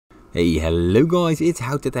Hey, hello guys, it's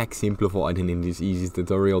How to Tech Simplified, and in this easy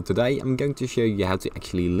tutorial today I'm going to show you how to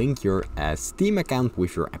actually link your Steam account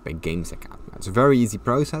with your Epic Games account. Now, it's a very easy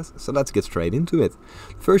process, so let's get straight into it.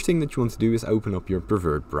 First thing that you want to do is open up your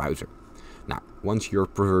preferred browser. Now, once your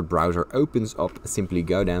preferred browser opens up, simply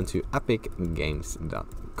go down to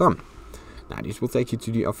epicgames.com. Now, this will take you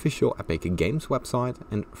to the official Epic Games website,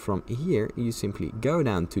 and from here you simply go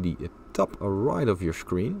down to the top right of your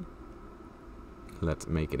screen. Let's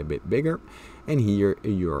make it a bit bigger, and here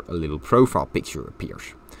your little profile picture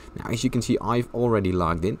appears. Now, as you can see, I've already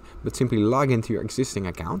logged in, but simply log into your existing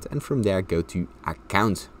account and from there go to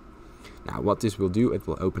account. Now, what this will do, it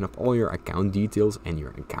will open up all your account details and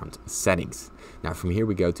your account settings. Now, from here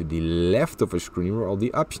we go to the left of the screen where all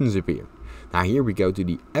the options appear. Now, here we go to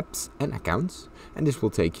the apps and accounts, and this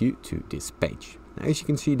will take you to this page. Now, as you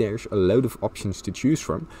can see, there's a load of options to choose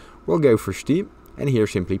from. We'll go for Steam, and here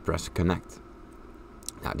simply press connect.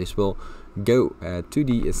 Now, this will go to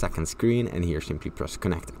the second screen, and here simply press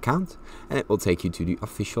connect account, and it will take you to the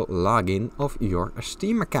official login of your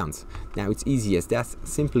Steam account. Now, it's easy as that.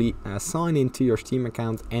 Simply sign into your Steam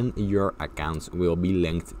account and your accounts will be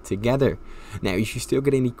linked together. Now, if you still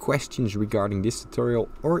get any questions regarding this tutorial,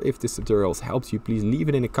 or if this tutorial has helped you, please leave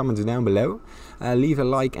it in the comments down below. Leave a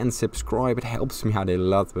like and subscribe, it helps me out a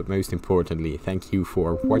lot, but most importantly, thank you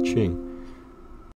for watching.